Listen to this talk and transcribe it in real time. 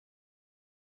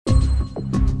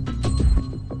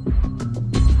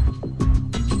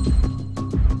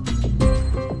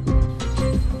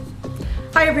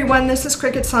Hi everyone, this is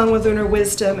CricketSong with Lunar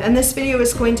Wisdom, and this video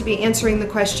is going to be answering the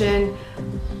question,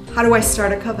 how do I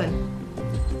start a coven?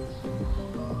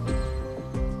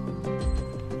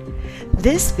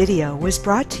 This video was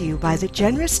brought to you by the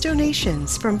generous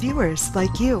donations from viewers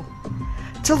like you.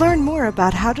 To learn more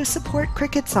about how to support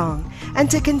CricketSong and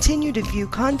to continue to view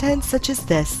content such as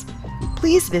this,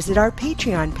 please visit our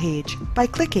Patreon page by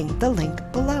clicking the link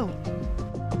below.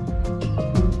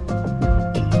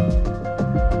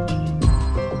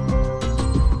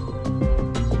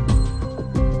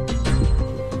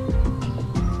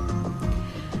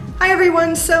 Hi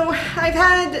everyone, so I've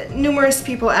had numerous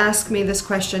people ask me this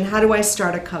question, how do I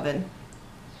start a coven?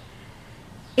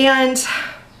 And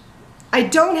I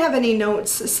don't have any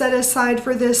notes set aside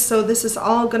for this, so this is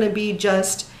all going to be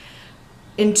just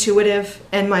intuitive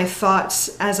and my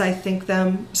thoughts as I think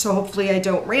them. So hopefully I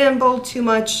don't ramble too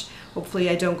much, hopefully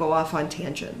I don't go off on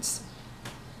tangents.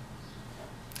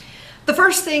 The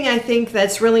first thing I think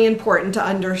that's really important to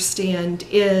understand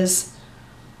is,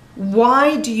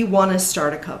 why do you want to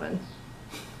start a coven?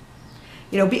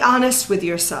 You know, be honest with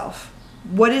yourself.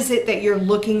 What is it that you're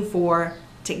looking for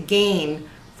to gain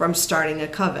from starting a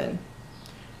coven?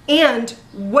 And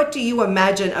what do you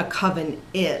imagine a coven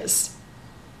is?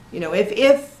 You know,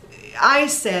 if I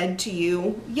said to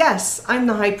you, yes, I'm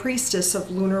the High Priestess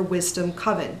of Lunar Wisdom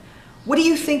Coven, what do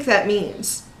you think that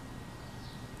means?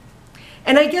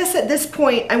 And I guess at this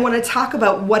point, I want to talk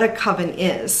about what a coven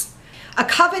is. A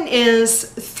coven is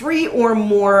 3 or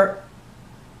more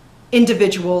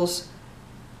individuals,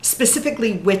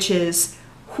 specifically witches,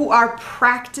 who are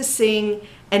practicing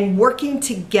and working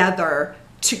together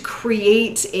to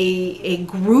create a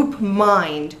group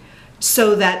mind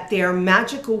so that their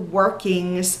magical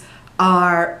workings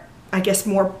are, I guess,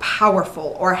 more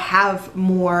powerful or have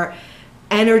more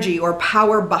energy or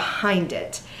power behind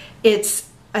it. It's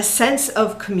a sense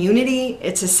of community,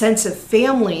 it's a sense of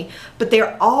family, but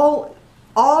they're all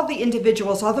the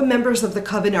individuals, all the members of the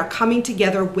coven are coming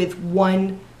together with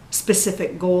one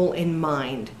specific goal in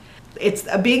mind. It's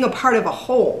being a part of a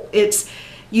whole. It's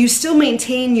you still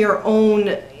maintain your own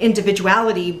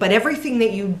individuality, but everything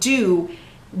that you do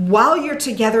while you're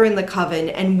together in the coven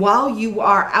and while you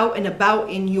are out and about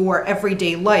in your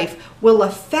everyday life will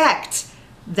affect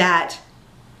that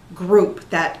group,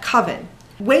 that coven.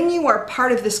 When you are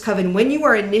part of this coven, when you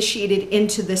are initiated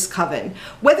into this coven,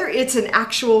 whether it's an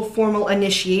actual formal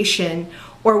initiation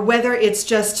or whether it's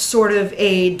just sort of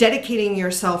a dedicating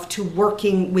yourself to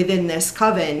working within this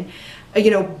coven, you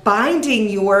know, binding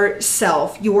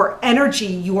yourself, your energy,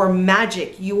 your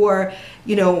magic, your,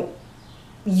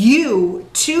 you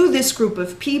to this group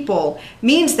of people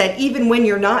means that even when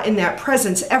you're not in that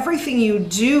presence, everything you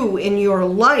do in your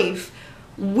life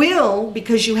will,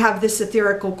 because you have this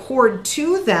etherical cord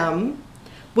to them,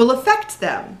 will affect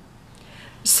them.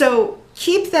 So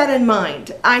keep that in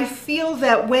mind. I feel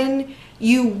that when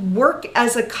you work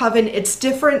as a coven, it's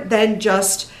different than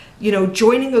just,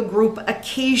 joining a group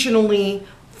occasionally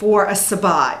for a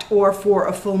Sabbat or for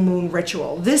a full moon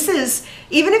ritual. This is,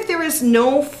 even if there is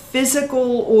no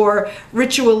physical or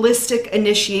ritualistic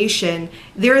initiation,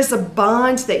 there is a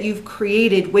bond that you've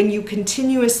created when you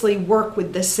continuously work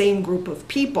with the same group of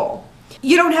people.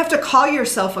 You don't have to call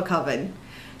yourself a coven.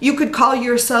 You could call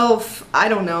yourself, I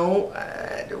don't know,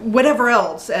 whatever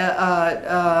else,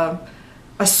 a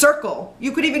circle.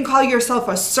 You could even call yourself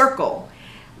a circle.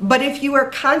 But if you are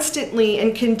constantly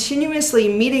and continuously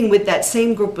meeting with that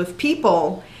same group of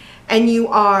people and you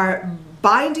are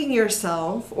binding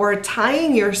yourself or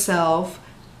tying yourself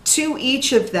to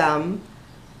each of them,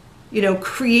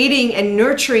 creating and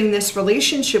nurturing this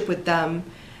relationship with them,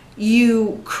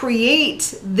 you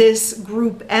create this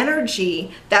group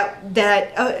energy that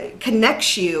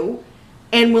connects you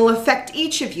and will affect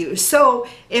each of you. So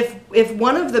if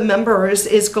one of the members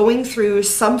is going through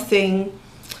something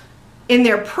in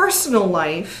their personal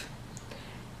life,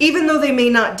 even though they may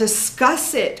not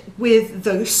discuss it with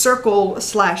the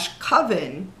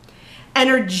circle/coven,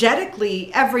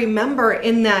 energetically every member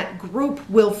in that group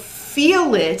will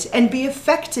feel it and be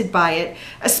affected by it,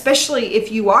 especially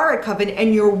if you are a coven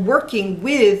and you're working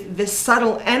with the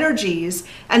subtle energies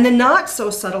and the not so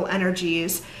subtle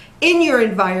energies in your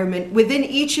environment within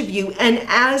each of you, and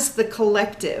as the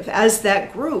collective, as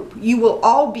that group, you will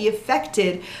all be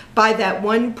affected by that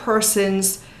one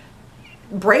person's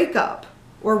breakup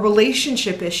or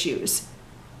relationship issues.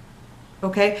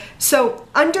 Okay, so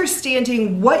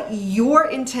understanding what your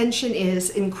intention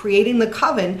is in creating the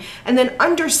coven, and then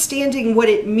understanding what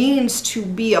it means to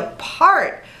be a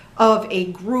part of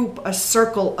a group, a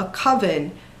circle, a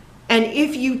coven, And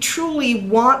if you truly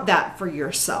want that for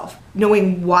yourself,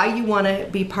 knowing why you want to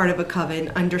be part of a coven,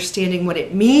 understanding what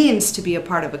it means to be a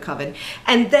part of a coven,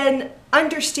 and then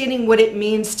understanding what it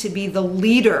means to be the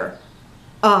leader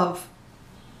of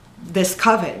this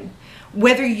coven,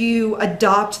 whether you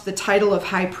adopt the title of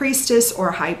high priestess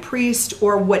or high priest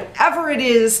or whatever it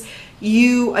is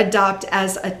you adopt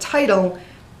as a title,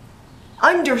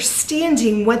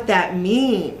 understanding what that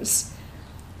means.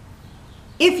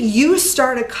 If you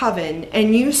start a coven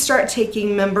and you start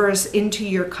taking members into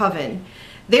your coven,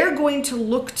 they're going to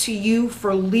look to you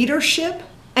for leadership.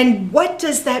 And what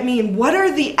does that mean? What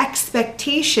are the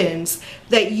expectations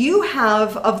that you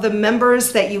have of the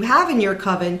members that you have in your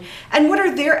coven? And what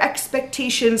are their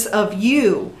expectations of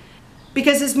you?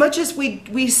 Because as much as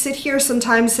we sit here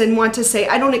sometimes and want to say,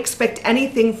 I don't expect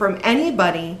anything from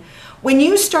anybody, when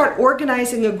you start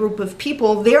organizing a group of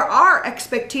people, there are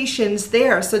expectations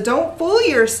there. So don't fool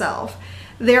yourself.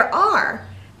 There are.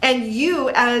 And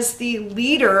you as the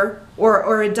leader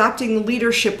or adopting the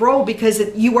leadership role, because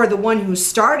you are the one who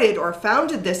started or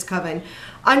founded this coven,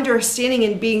 understanding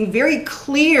and being very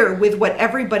clear with what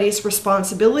everybody's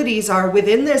responsibilities are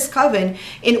within this coven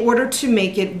in order to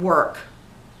make it work.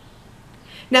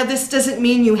 Now, this doesn't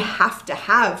mean you have to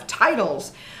have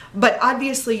titles, but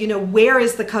obviously, you know, where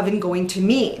is the coven going to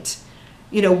meet?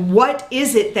 You know, what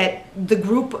is it that the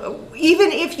group, even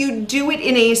if you do it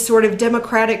in a sort of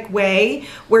democratic way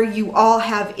where you all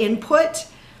have input,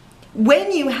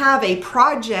 when you have a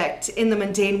project in the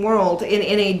mundane world,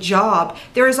 in a job,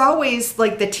 there is always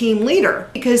like the team leader,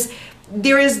 because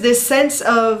there is this sense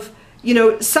of, you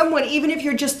know, someone, even if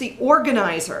you're just the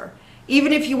organizer,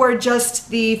 even if you are just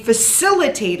the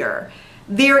facilitator,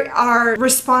 there are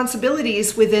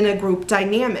responsibilities within a group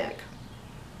dynamic.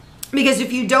 Because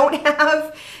if you don't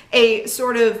have a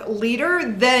sort of leader,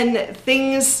 then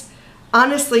things,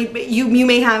 honestly, you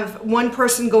may have one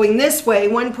person going this way,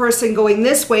 one person going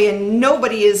this way, and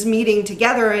nobody is meeting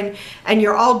together, and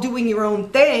you're all doing your own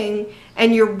thing,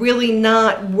 and you're really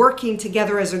not working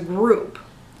together as a group.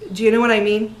 Do you know what I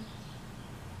mean?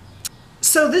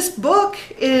 So this book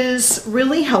is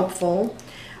really helpful.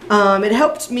 It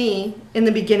helped me in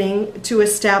the beginning to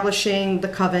establishing the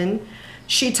coven.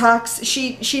 She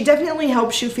definitely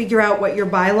helps you figure out what your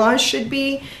bylaws should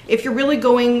be. If you're really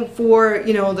going for,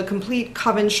 you know, the complete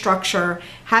coven structure,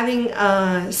 having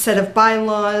a set of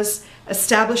bylaws,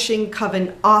 establishing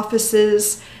coven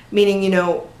offices, meaning, you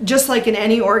know, just like in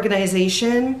any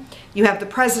organization, you have the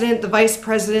president, the vice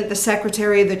president, the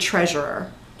secretary, the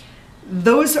treasurer.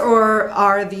 Those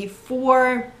are the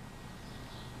 4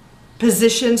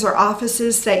 positions or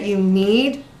offices that you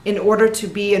need in order to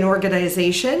be an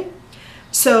organization.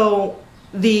 So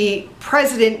the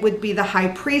president would be the high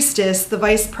priestess, the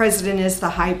vice president is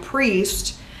the high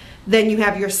priest, then you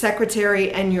have your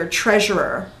secretary and your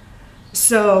treasurer.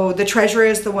 So the treasurer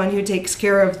is the one who takes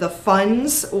care of the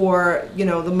funds, or, you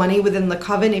know, the money within the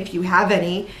coven if you have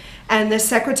any, and the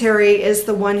secretary is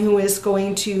the one who is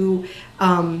going to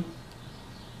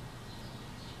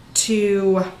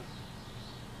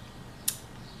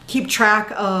keep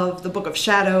track of the Book of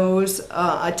Shadows,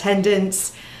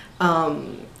 attendance,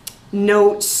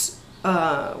 notes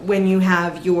when you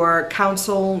have your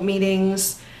council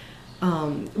meetings.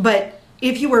 But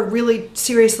if you are really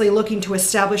seriously looking to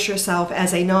establish yourself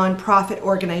as a non-profit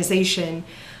organization,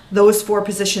 those 4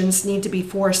 positions need to be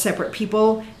 4 separate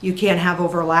people. You can't have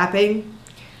overlapping.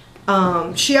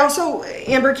 She also,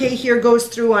 Amber K here, goes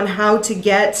through on how to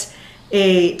get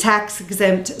a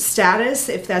tax-exempt status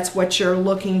if that's what you're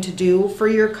looking to do for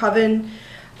your coven.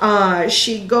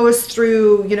 She goes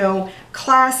through, you know,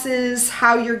 classes,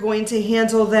 how you're going to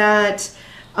handle that,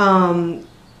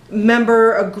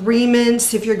 member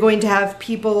agreements, if you're going to have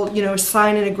people, you know,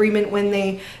 sign an agreement when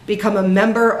they become a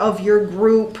member of your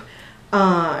group.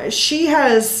 She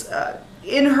has,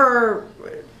 in her,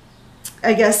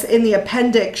 I guess, in the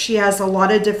appendix, she has a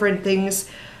lot of different things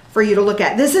for you to look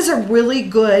at. This is a really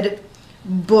good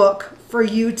book for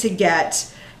you to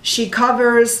get. She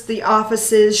covers the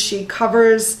offices, she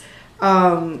covers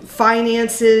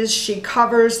finances, she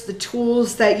covers the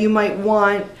tools that you might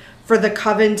want for the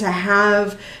coven to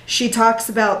have. She talks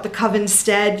about the coven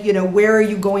stead, you know, where are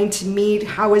you going to meet?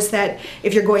 How is that,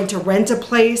 if you're going to rent a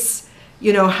place,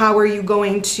 you know, how are you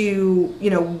going to, you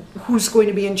know, who's going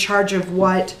to be in charge of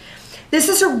what? This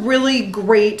is a really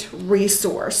great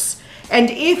resource.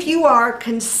 And if you are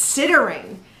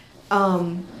considering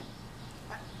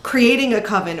creating a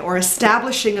coven or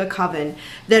establishing a coven,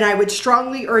 then I would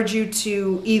strongly urge you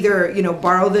to either, you know,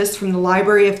 borrow this from the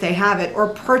library if they have it, or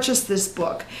purchase this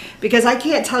book, because I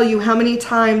can't tell you how many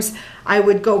times I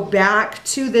would go back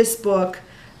to this book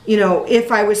you know,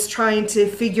 if I was trying to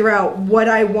figure out what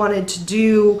I wanted to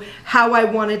do, how I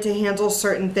wanted to handle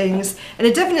certain things. And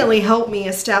it definitely helped me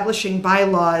establishing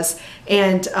bylaws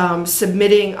and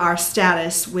submitting our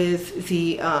status with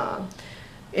the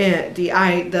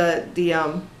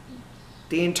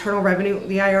Internal Revenue,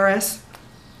 the IRS.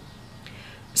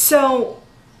 So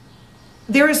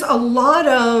there's a lot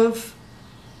of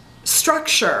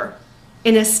structure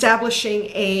in establishing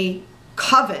a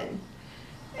coven.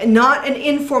 Not an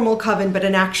informal coven, but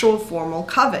an actual formal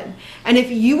coven. And if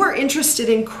you are interested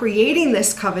in creating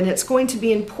this coven, it's going to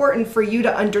be important for you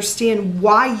to understand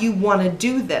why you want to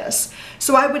do this.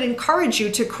 So I would encourage you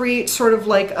to create sort of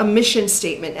like a mission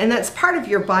statement, and that's part of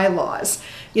your bylaws.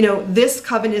 You know, this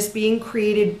coven is being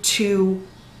created to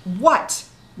what?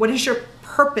 What is your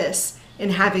purpose in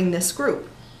having this group?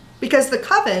 Because the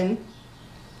coven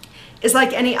is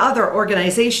like any other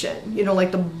organization, you know,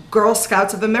 like the Girl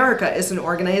Scouts of America is an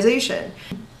organization.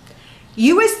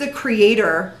 You as the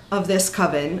creator of this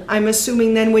coven, I'm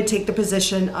assuming then would take the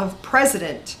position of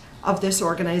president of this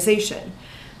organization.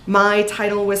 My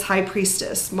title was High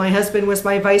Priestess. My husband was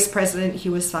my vice president. He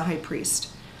was the High Priest.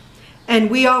 And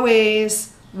we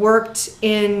always worked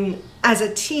as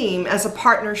a team, as a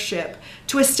partnership,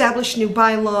 to establish new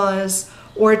bylaws,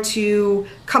 or to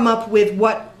come up with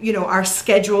what, you know, our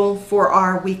schedule for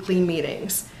our weekly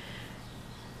meetings.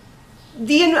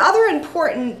 The other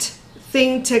important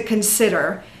thing to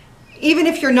consider, even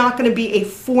if you're not going to be a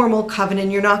formal covenant,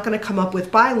 you're not going to come up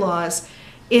with bylaws,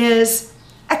 is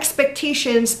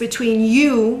expectations between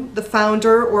you, the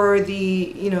founder or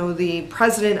the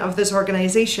president of this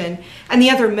organization, and the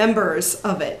other members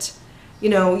of it. You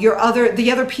know,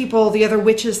 the other people, the other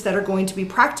witches that are going to be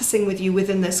practicing with you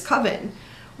within this coven.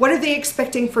 What are they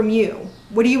expecting from you?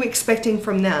 What are you expecting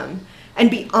from them?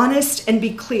 And be honest and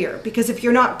be clear, because if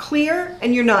you're not clear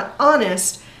and you're not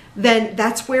honest, then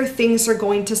that's where things are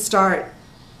going to start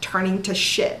turning to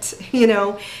shit, you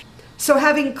know? So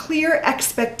having clear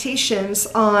expectations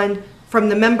from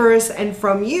the members and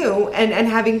from you, and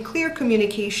having clear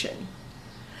communication.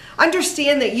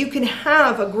 Understand that you can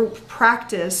have a group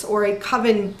practice or a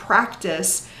coven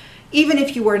practice even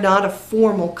if you are not a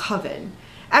formal coven.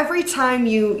 Every time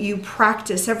you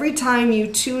practice, every time you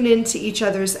tune into each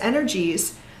other's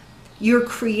energies, you're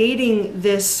creating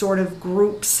this sort of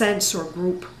group sense or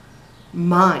group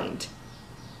mind.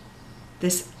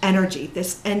 This energy,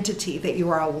 this entity that you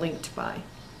are all linked by.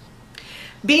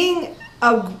 Being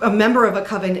a member of a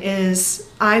coven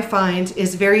I find,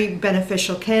 is very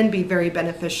beneficial, can be very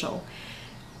beneficial.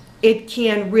 It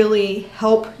can really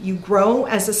help you grow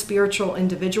as a spiritual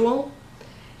individual.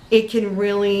 It can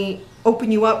really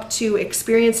open you up to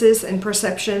experiences and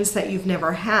perceptions that you've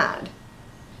never had.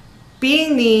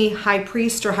 Being the high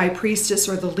priest or high priestess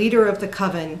or the leader of the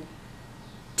coven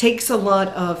takes a lot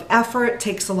of effort,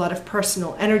 takes a lot of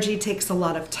personal energy, takes a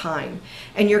lot of time.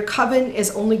 And your coven is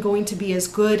only going to be as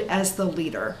good as the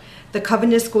leader. The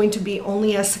coven is going to be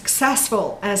only as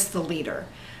successful as the leader.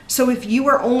 So if you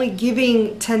are only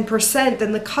giving 10%,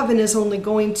 then the coven is only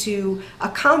going to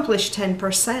accomplish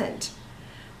 10%.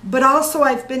 But also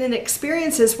I've been in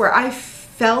experiences where I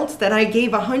felt that I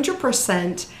gave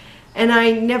 100% and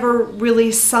I never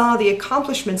really saw the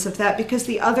accomplishments of that because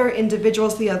the other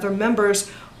individuals, the other members,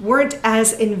 weren't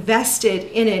as invested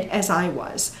in it as I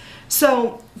was.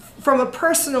 So from a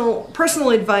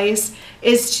personal advice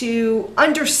is to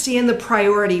understand the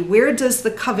priority. Where does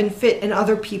the coven fit in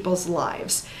other people's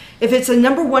lives? If it's a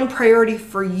number one priority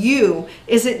for you,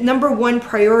 is it number one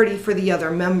priority for the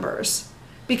other members?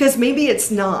 Because maybe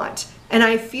it's not. And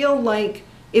I feel like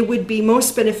it would be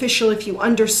most beneficial if you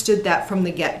understood that from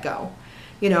the get-go.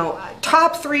 You know,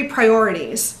 top 3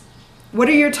 priorities. What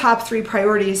are your top 3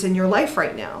 priorities in your life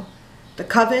right now? The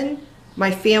coven,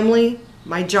 my family,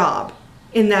 my job,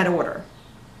 in that order.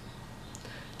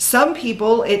 Some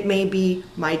people, it may be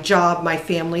my job, my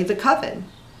family, the coven.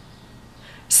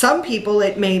 Some people,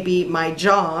 it may be my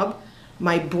job,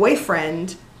 my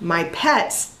boyfriend, my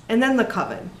pets, and then the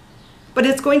coven. But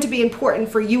it's going to be important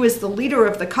for you as the leader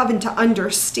of the coven to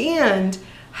understand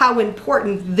how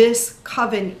important this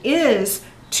coven is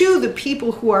to the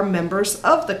people who are members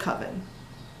of the coven.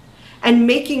 And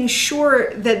making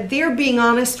sure that they're being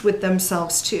honest with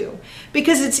themselves too.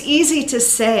 Because it's easy to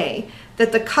say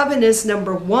that the coven is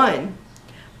number one,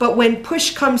 but when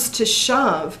push comes to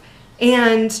shove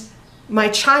and my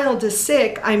child is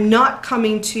sick, I'm not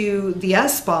coming to the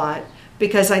S-spot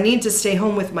because I need to stay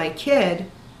home with my kid,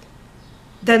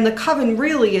 then the coven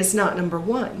really is not number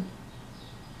one.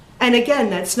 And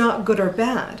again, that's not good or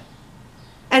bad.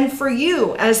 And for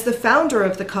you, as the founder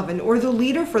of the coven or the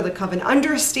leader for the coven,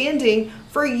 understanding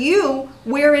for you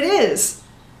where it is.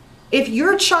 If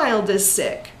your child is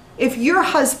sick, if your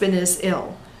husband is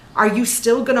ill, are you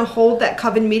still going to hold that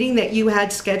coven meeting that you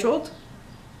had scheduled?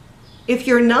 If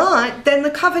you're not, then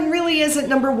the coven really isn't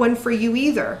number one for you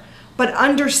either. But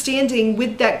understanding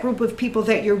with that group of people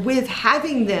that you're with,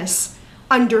 having this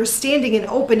understanding and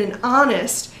open and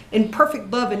honest in perfect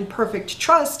love and perfect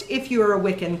trust, if you're a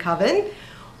Wiccan coven,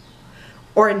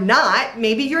 or not,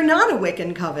 maybe you're not a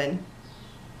Wiccan coven.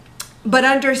 But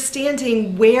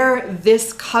understanding where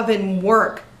this coven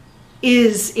work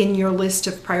is in your list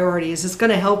of priorities is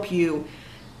going to help you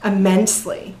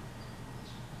immensely.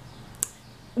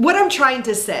 What I'm trying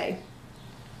to say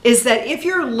is that if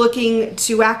you're looking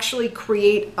to actually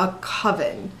create a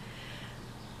coven,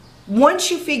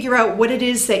 once you figure out what it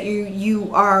is that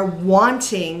you are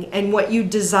wanting and what you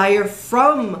desire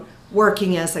from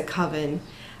working as a coven,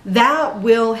 that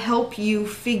will help you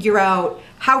figure out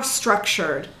how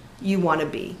structured you want to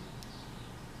be.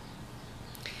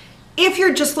 If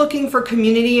you're just looking for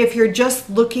community, if you're just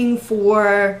looking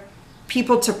for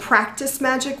people to practice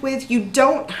magic with, you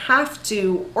don't have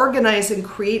to organize and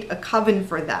create a coven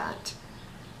for that.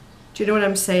 Do you know what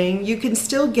I'm saying? You can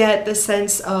still get the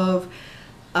sense of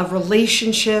a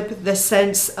relationship, the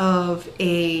sense of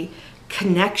a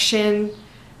connection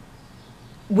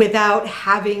without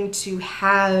having to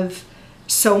have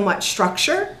so much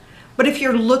structure. But if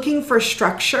you're looking for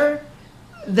structure,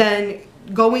 then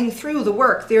going through the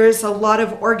work, there is a lot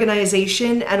of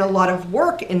organization and a lot of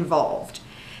work involved.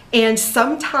 And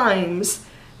sometimes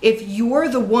if you're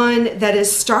the one that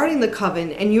is starting the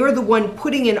coven and you're the one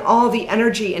putting in all the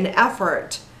energy and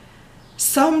effort,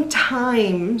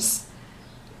 sometimes,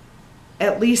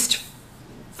 at least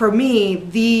for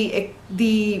me,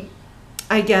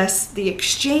 I guess the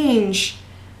exchange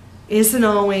isn't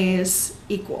always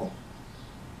equal.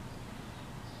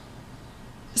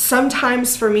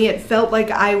 Sometimes for me, it felt like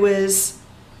I was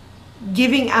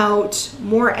giving out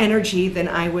more energy than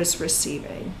I was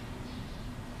receiving.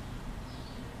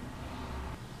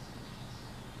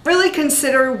 Really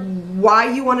consider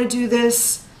why you want to do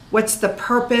this. What's the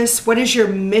purpose? What is your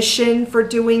mission for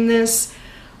doing this?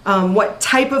 What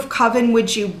type of coven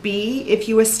would you be if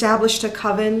you established a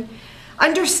coven?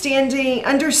 Understand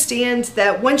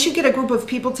that once you get a group of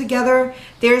people together,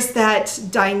 there's that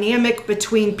dynamic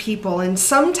between people. And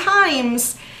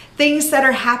sometimes things that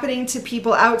are happening to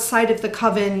people outside of the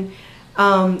coven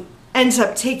ends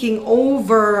up taking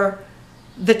over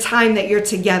the time that you're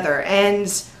together.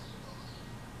 And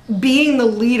being the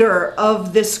leader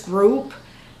of this group,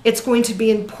 it's going to be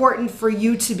important for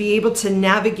you to be able to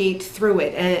navigate through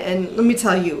it. And let me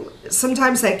tell you,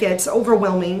 sometimes that gets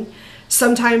overwhelming.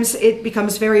 Sometimes it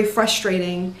becomes very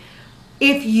frustrating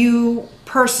if you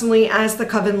personally, as the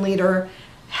coven leader,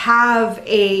 have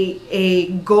a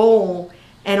goal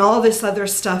and all this other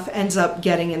stuff ends up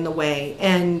getting in the way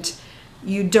and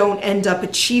you don't end up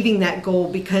achieving that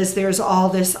goal because there's all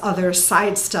this other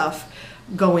side stuff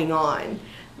going on.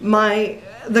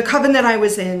 The coven that I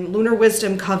was in, Lunar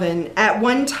Wisdom Coven, at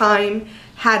one time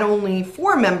had only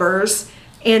 4 members,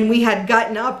 and we had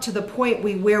gotten up to the point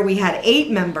where we had 8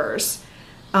 members.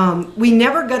 We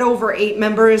never got over 8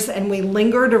 members, and we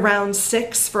lingered around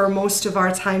 6 for most of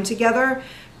our time together.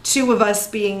 2 of us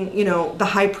being, the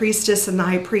high priestess and the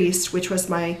high priest, which was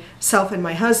myself and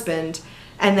my husband,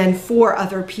 and then 4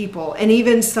 other people. And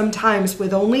even sometimes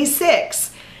with only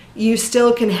 6, you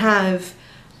still can have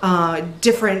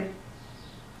different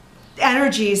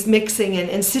energies mixing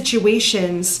and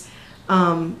situations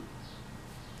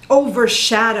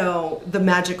overshadow the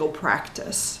magical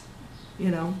practice,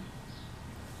 I'm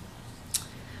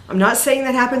not saying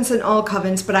that happens in all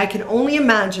covens, but I can only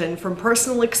imagine from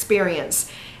personal experience,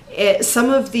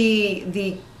 some of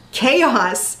the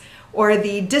chaos or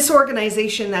the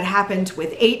disorganization that happened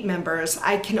with 8 members,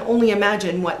 I can only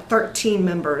imagine what 13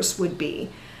 members would be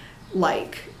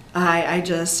like. I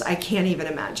can't even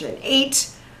imagine. 8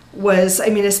 was,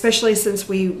 especially since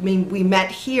we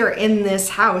met here in this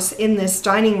house, in this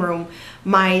dining room,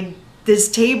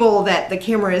 this table that the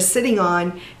camera is sitting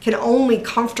on can only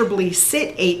comfortably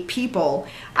sit 8 people.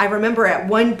 I remember at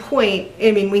one point,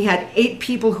 we had 8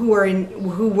 people who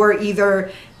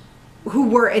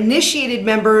were initiated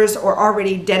members or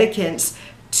already dedicants,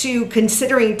 to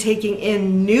considering taking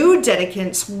in new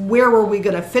dedicants. Where were we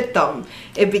going to fit them?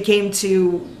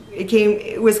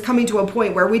 It was coming to a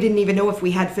point where we didn't even know if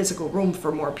we had physical room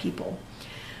for more people.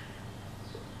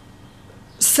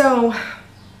 So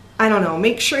I don't know,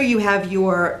 make sure you have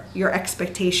your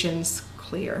expectations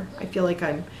clear. I feel like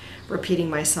I'm repeating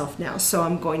myself now, so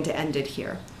I'm going to end it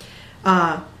here.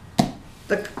 The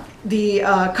The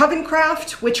Coven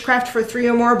Craft, Witchcraft for 3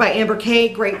 or More by Amber Kay,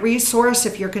 great resource.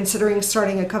 If you're considering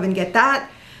starting a coven, get that.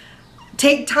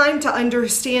 Take time to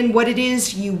understand what it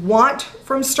is you want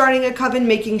from starting a coven,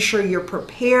 making sure you're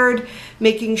prepared,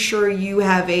 making sure you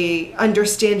have a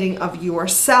understanding of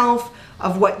yourself,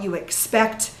 of what you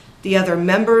expect the other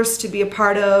members to be a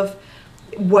part of,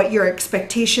 what your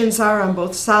expectations are on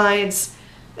both sides,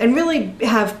 and really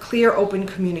have clear, open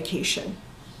communication.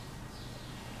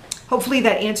 Hopefully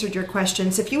that answered your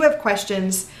questions. If you have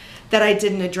questions that I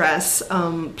didn't address,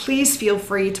 please feel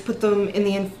free to put them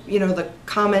in the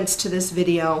comments to this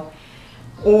video,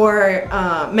 or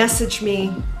message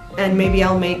me, and maybe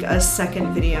I'll make a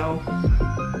second video.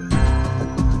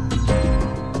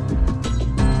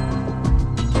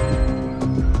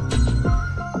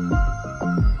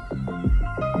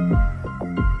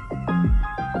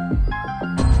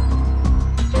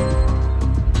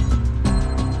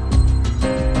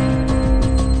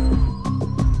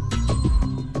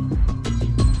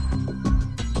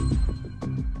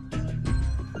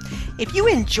 If you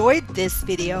enjoyed this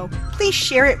video, please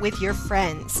share it with your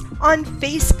friends on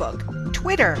Facebook,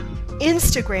 Twitter,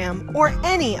 Instagram, or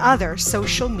any other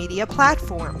social media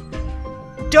platform.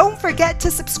 Don't forget to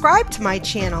subscribe to my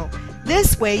channel.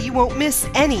 This way you won't miss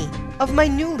any of my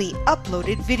newly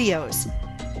uploaded videos.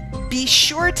 Be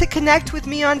sure to connect with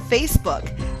me on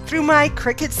Facebook through my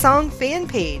CricketSong fan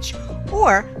page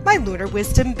or my Lunar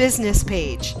Wisdom business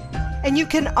page. And you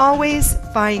can always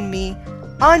find me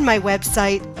on my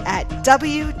website at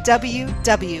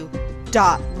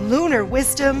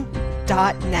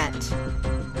www.lunarwisdom.net.